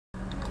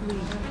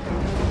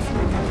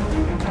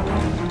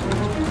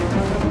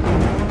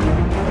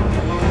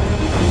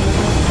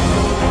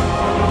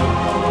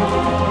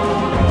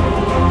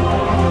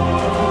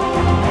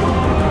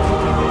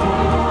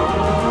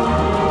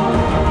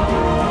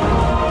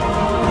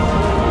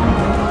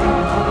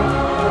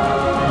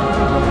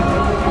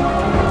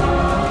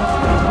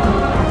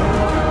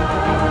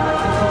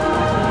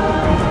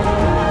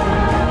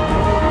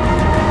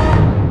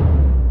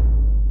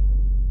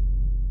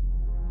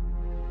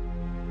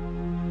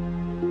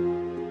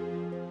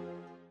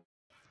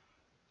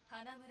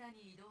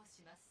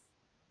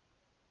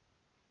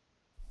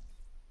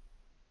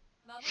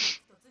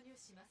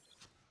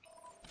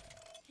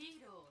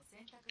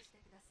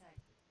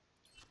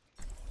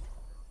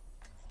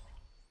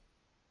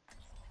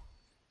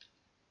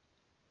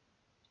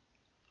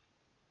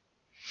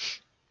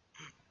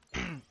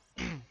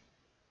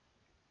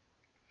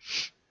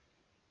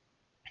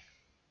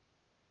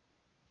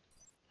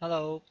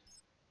Hello.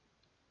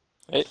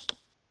 Hey.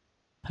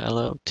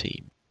 Hello,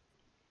 team.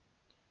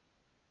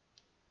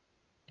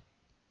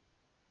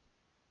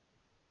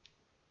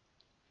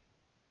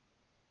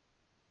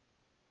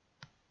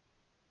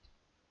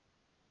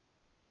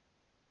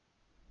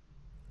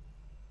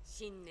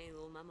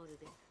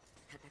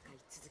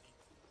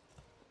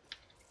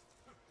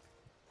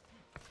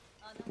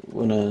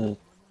 Wanna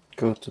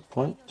go to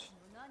point?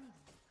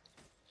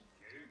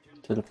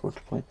 Teleport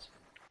to point.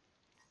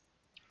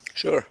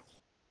 Sure.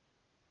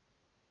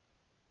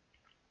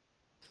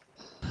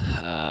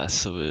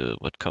 So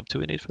what comp do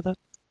we need for that?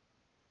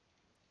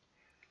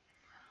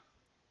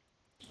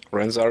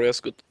 Ren's is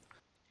good.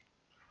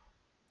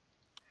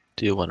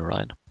 Do you want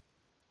Ryan?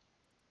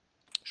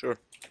 Sure.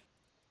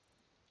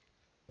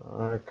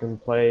 I can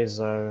play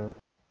Zone.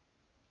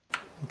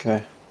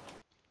 Okay.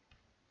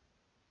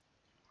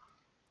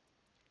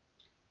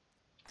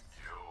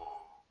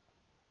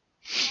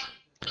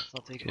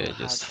 Okay,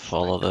 just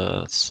follow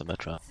the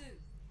Symmetra.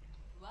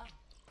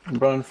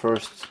 Run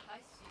first.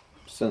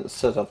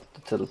 Set up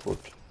the teleport.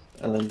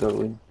 And then go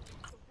in.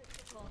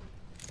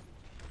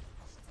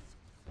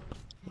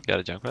 Got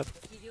a Junkrat?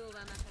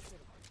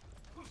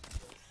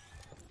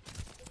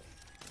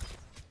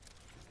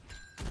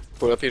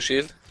 Pull up your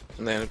shield,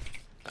 and then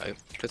I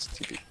press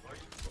TP.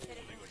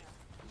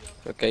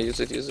 Okay,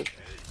 use it, use it.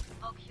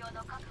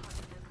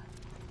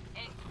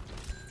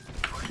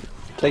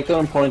 Take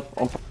down point.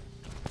 On.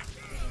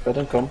 Let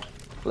them come.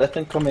 Let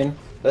them come in.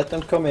 Let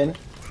them come in.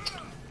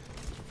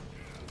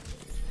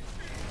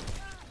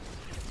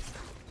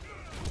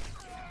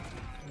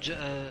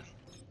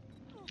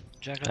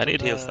 I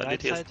need heals, I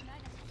need heals.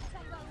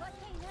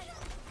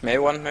 May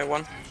one, May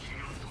one.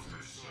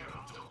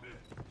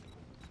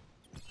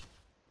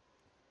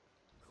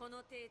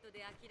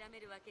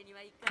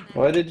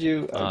 Why did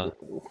you...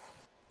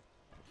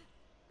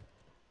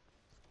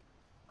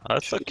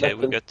 That's okay,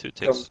 we got 2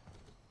 ticks.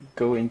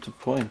 Go into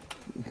point.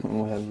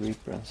 We have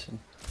reprints in.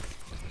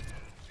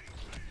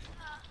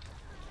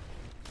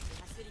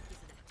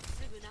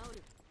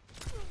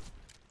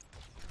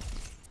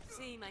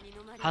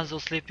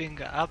 Hanzo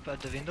sleeping up at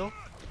the window.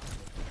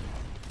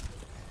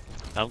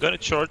 I'm gonna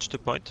charge to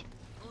point.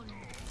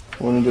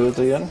 Wanna do it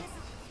again?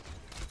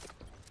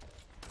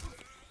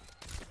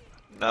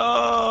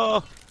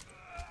 No!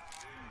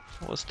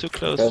 It was too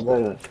close.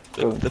 Okay,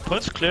 The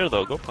point's clear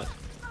though, go point.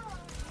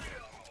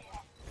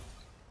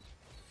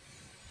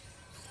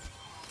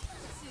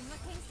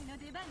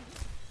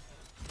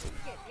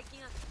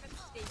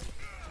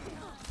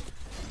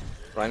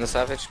 Ryan is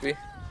half HP.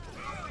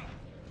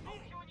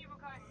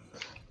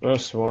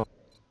 First one.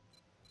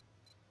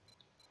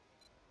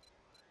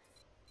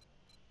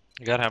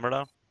 You got hammer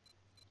down?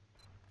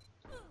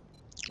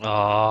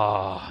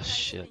 Oh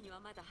shit.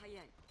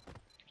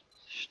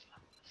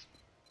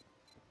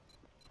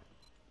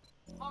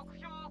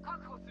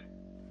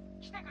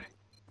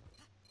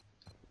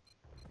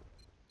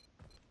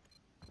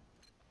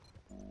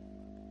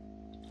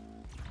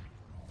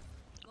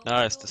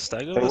 Nice, the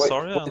stagger was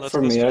sorry, and let's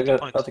for go me. straight to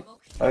point.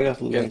 I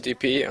got You late.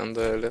 TP on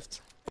the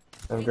left.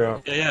 I'm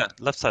going. Yeah,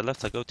 left side,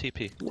 go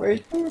TP.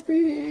 Wait for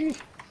me.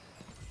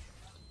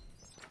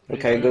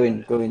 Okay, go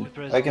in, go in.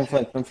 I can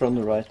flank them from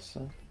the right.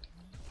 So.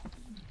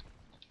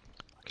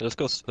 Okay, let's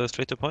go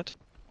straight to point.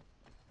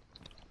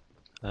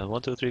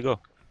 1, 2, 3, go.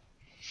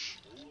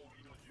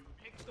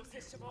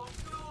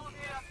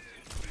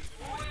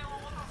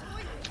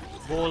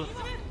 Ball.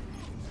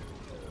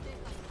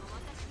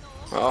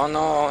 Oh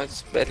no,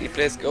 it's badly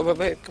placed. Go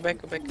back, go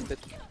back, go back a bit.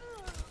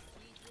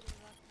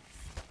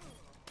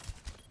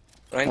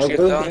 Ryan,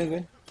 shield down.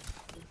 Go.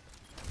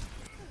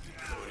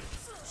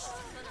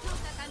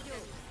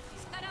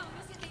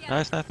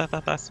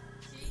 Nice.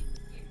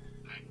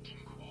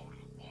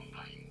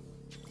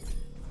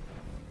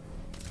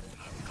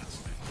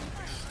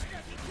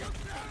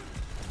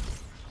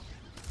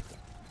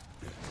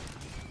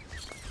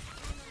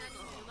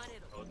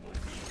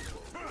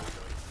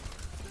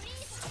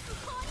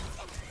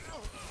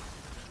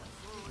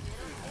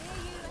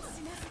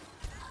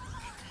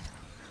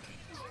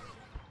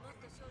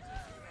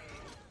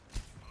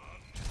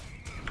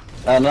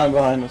 And I'm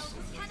behind us.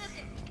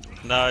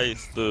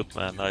 Nice boop,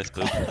 man. Nice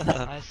boop.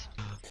 Nice.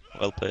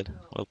 Well played.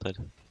 Well played.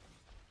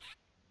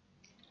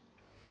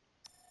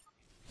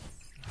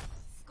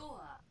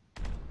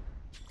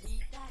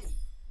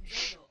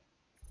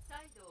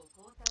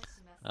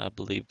 I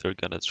believe they're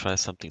gonna try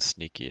something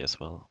sneaky as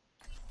well.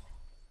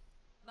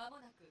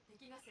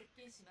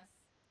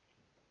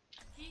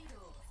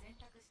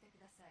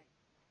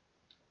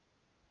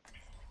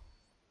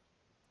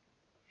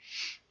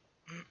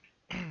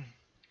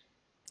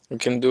 We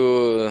can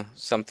do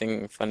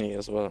something funny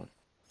as well.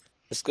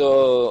 Let's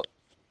go.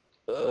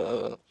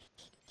 Go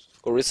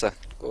Orisa.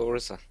 Go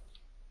Orisa.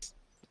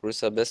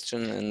 Orisa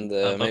Bastion and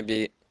I'm not-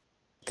 maybe.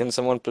 Can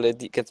someone play?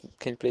 Can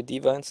you play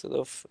Diva instead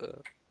of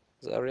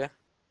Zarya?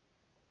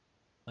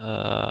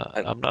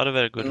 I'm not a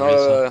very good No,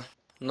 Risa.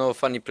 no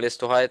funny place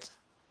to hide.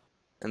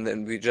 And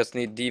then we just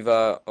need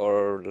Diva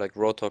or like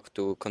Rotok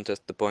to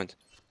contest the point.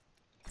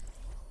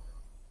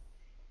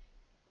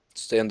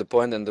 Stay on the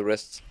point and the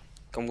rest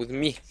come with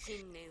me.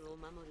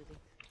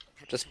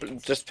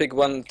 Just pick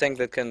one tank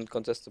that can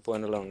contest the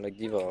point alone, like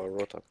Diva or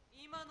Rotok.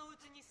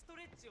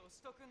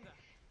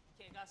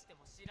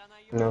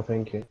 No,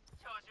 thank you.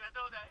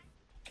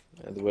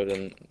 Well,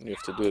 then you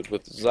have to do it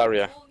with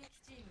Zarya.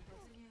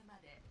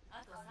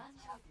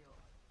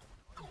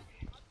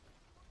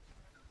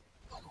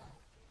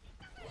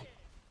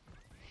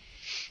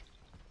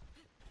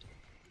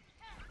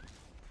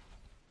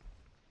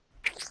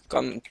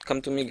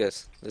 Come to me,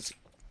 guys. Let's.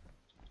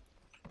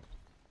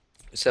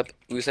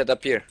 We set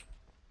up here.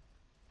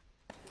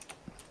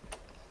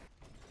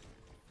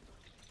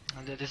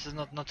 And this is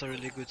not a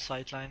really good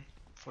sideline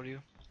for you.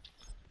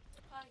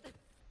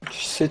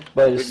 Sit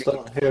by the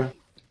stone here.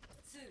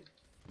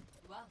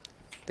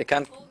 They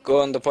can't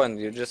go on the point.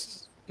 You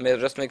just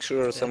make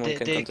sure someone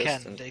can They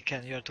contest. can, they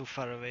can. You're too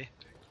far away.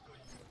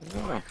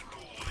 Oh.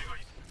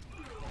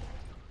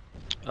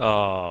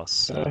 Oh,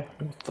 so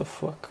What the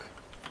fuck?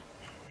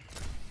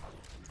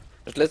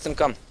 Just let them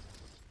come.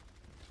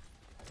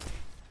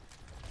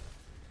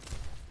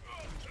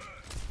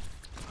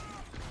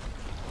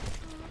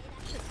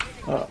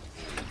 Oh,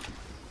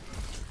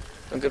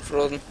 Don't get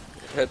frozen.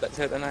 Help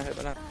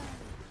Anna.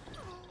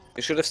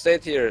 You should have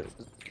stayed here,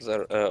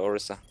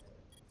 Orisa.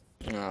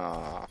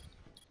 Ah,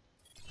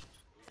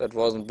 that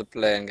wasn't the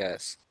plan,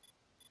 guys.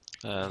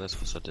 this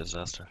was a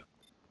disaster.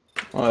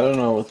 I don't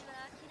know what.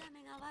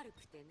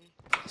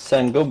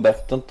 Sen, go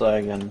back, don't die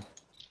again.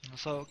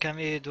 So can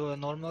we do a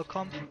normal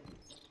comp?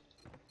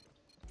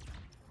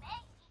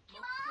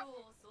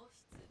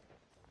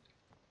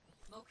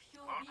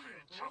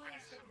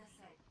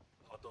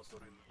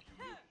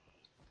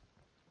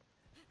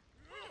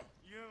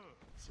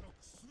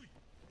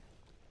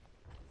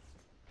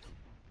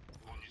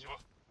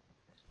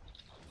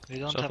 We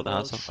don't So have for the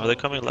walls, handsome. so Are they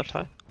be coming left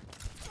careful.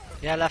 high?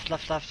 Yeah, left.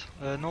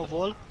 No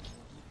wall.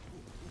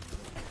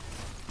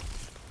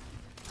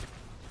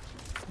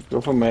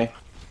 Go for me.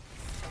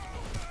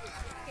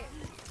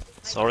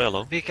 Sorry,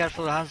 hello. Be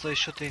careful, Hanzo is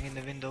shooting in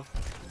the window.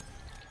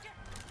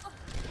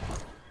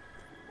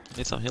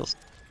 Need some heals.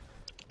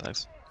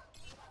 Thanks.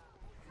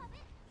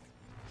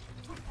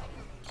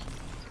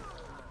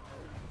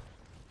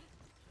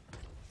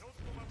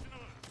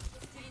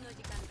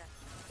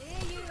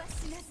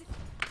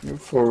 You're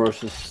 4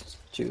 versus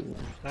 2.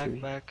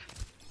 Back.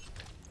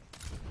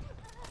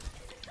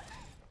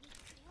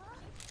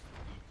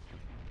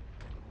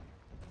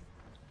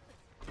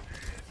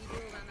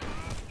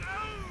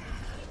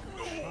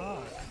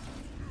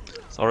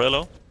 Sorry,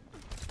 hello.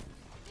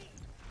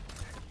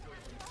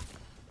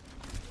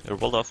 You're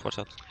walled off, watch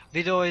out.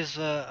 Video is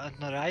on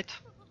the right.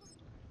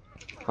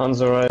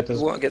 Hanzo right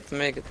is. Get to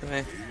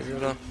me.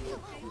 Zero.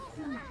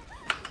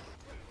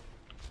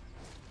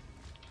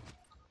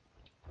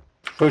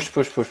 Push.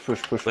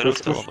 Widow's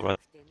still on the right.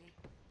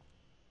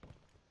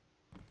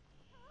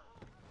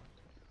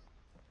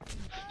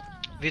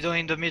 Video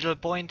in the middle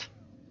point.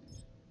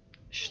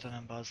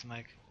 Istenem, bazd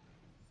meg.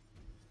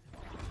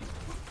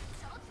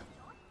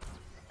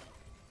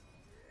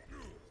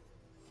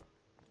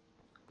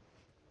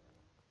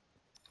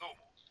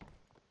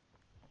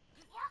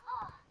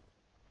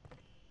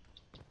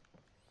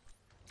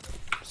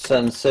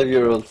 Sen, save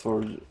your ult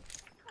for.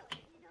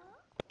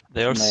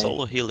 They are May.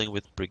 solo healing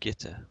with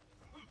Brigitte.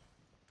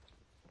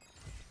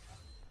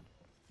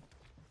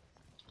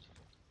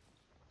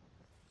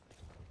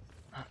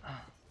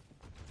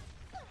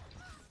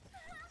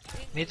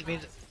 Mid.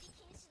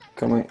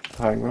 Coming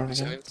high ground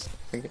again. Silence.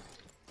 Thank you.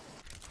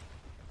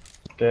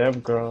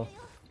 Deb, girl.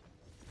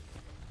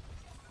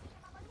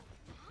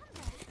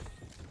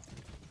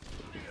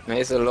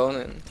 Maze alone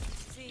and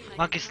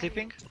Monkey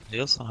sleeping.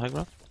 Heals on high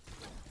ground.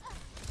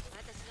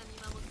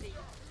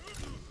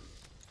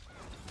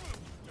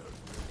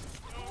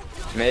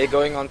 May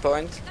going on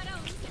point.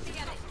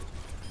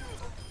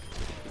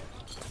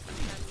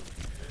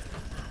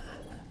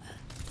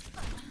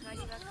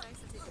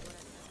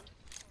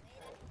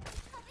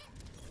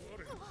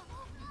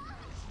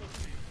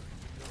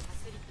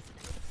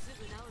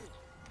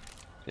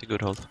 A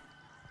good hold.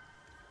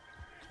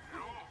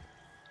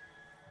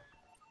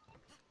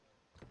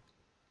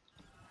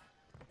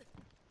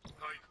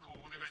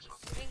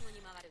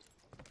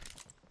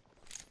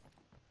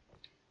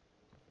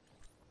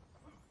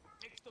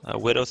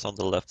 Widow's on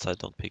the left side,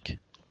 don't peek.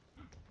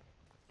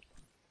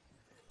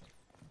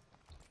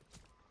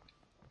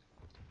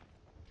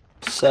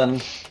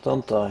 Sen,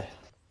 don't die.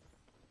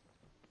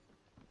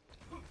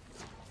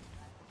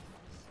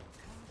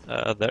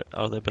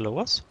 Are they below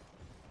us?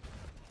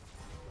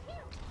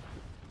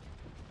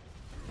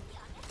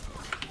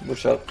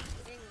 Push up.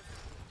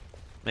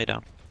 May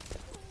down.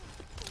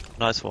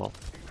 Nice wall.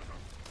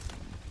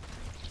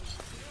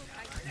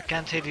 You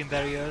can't hit in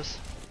barriers.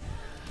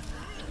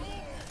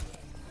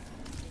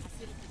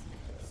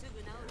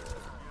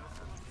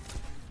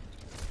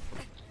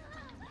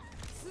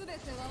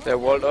 They're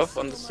walled off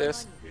on the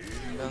stairs.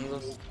 Behind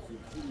us.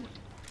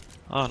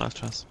 Oh, nice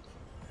chance.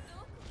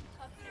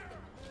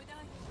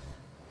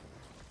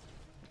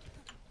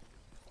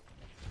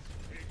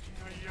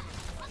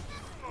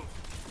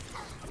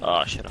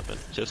 Ah, shit, I'm dead.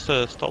 Just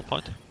a stall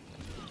point.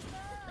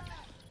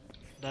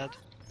 Dead.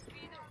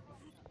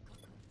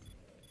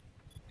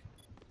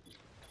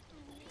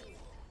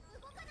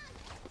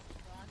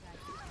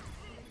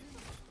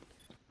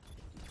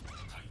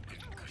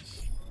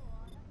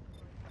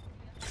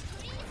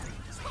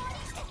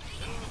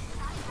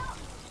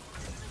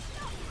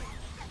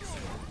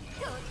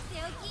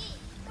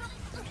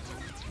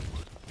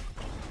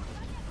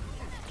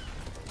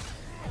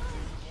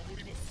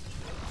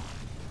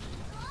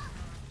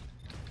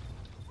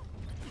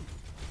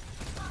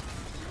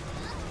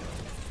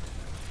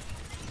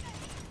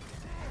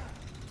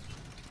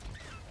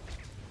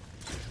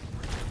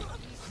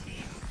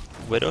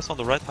 Widow's on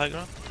the right high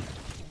ground.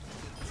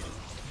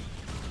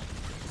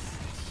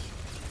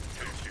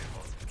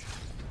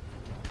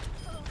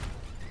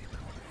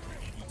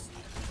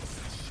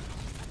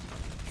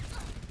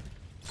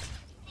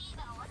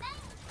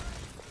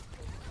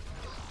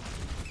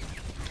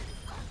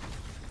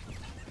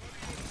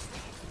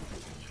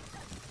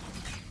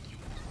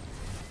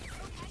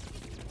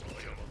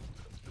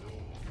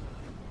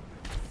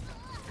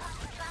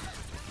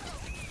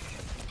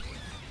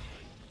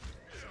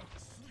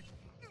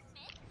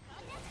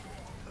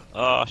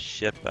 Oh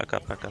shit, back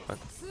up, back up, back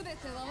up.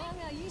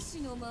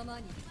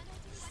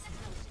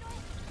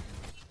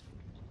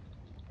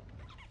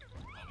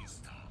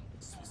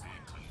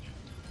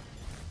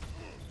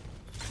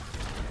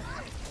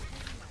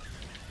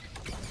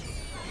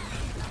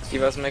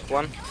 Give us mech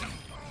 1.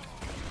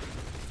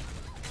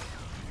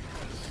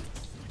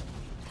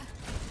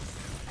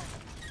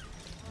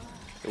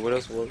 The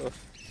Widow's walled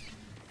off.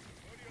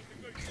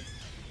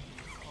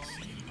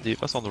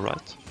 Diva's on the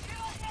right.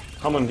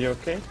 Hammond, you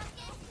okay?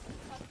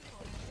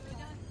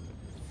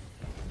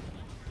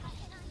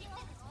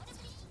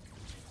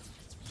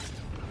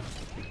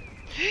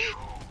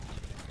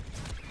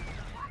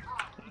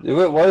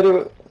 Why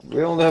do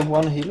we only have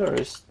one healer?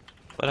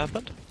 What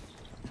happened?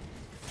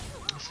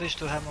 Switch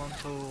to Hammond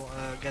to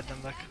get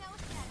them back.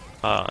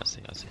 Ah, I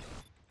see, I see.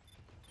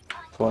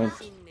 Point.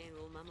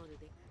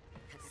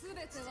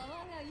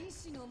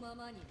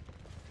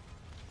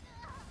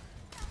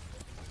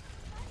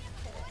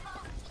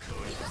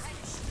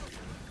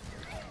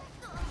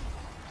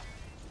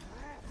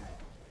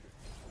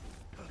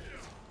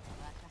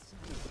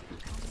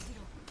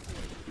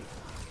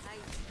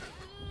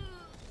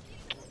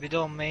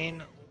 Widow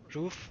main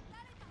roof.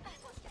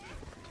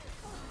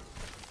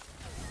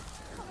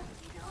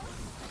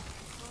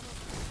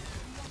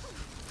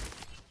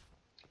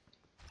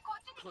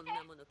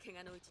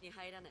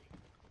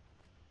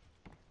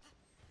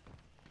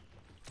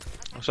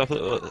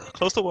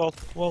 Close the wall,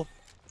 wall.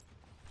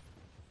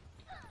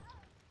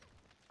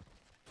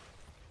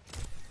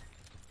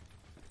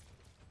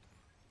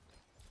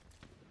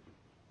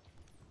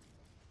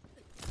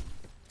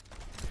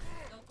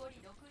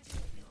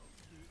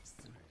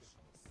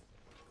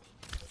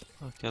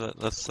 Okay,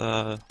 let's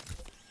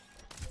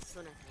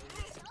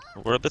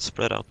we're a bit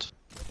spread out.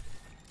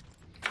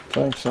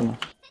 Thanks, Anna.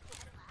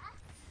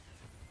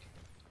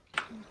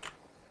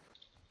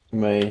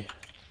 May.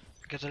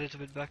 Get a little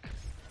bit back.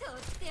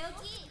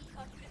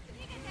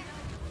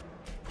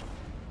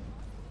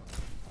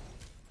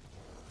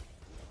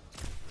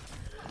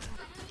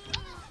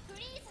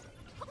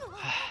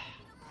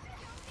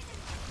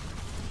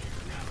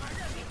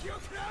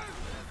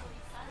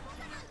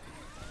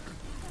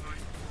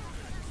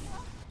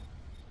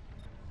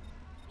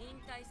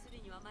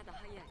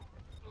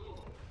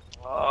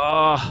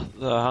 Ah,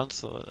 the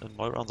Hans and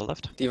Moira on the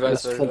left.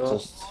 Device Let's very low.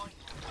 just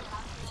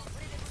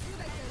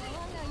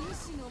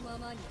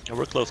Yeah,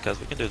 we're close, guys.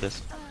 We can do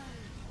this.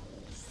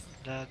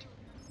 Dead.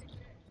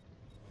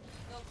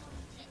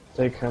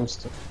 Take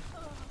hamster.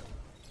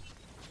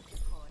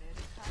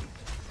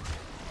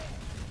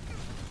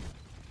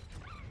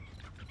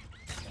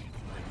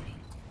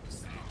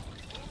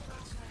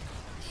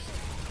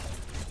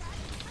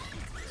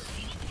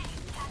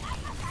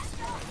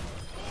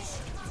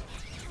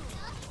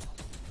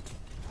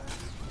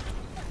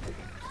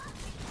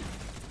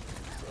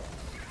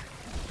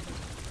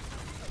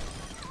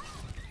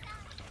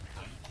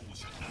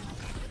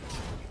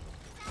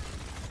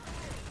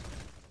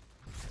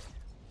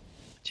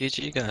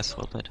 GG guys,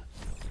 well played.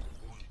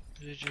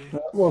 GG.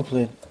 Well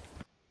played.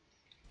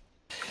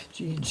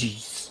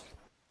 GG's.